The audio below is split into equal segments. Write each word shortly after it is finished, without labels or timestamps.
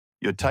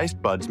Your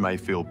taste buds may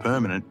feel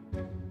permanent,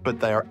 but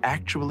they are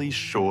actually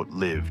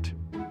short-lived.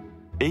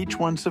 Each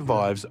one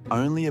survives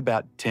only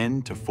about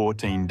 10 to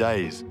 14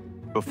 days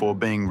before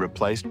being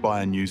replaced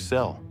by a new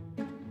cell.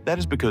 That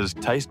is because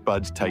taste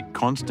buds take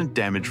constant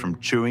damage from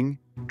chewing,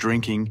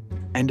 drinking,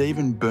 and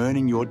even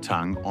burning your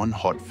tongue on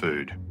hot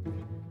food.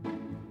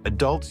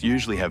 Adults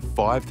usually have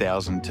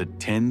 5,000 to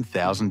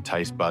 10,000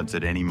 taste buds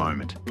at any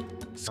moment,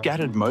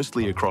 scattered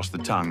mostly across the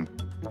tongue,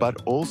 but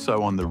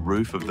also on the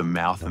roof of the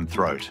mouth and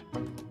throat.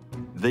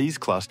 These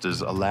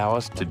clusters allow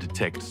us to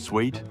detect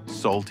sweet,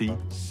 salty,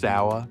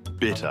 sour,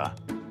 bitter,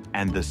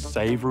 and the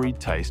savoury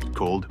taste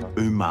called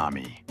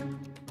umami.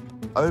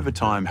 Over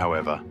time,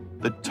 however,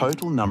 the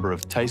total number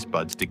of taste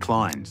buds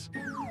declines,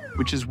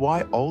 which is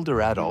why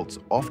older adults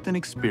often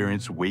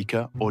experience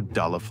weaker or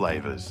duller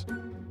flavours.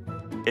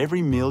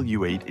 Every meal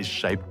you eat is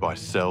shaped by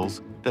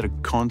cells that are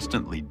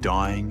constantly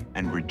dying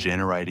and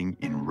regenerating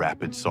in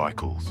rapid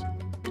cycles.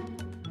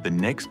 The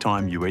next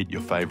time you eat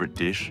your favourite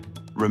dish,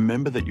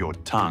 remember that your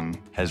tongue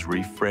has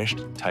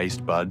refreshed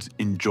taste buds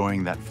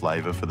enjoying that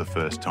flavour for the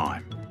first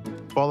time.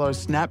 Follow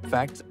Snap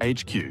Facts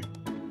HQ,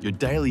 your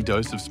daily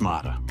dose of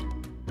smarter.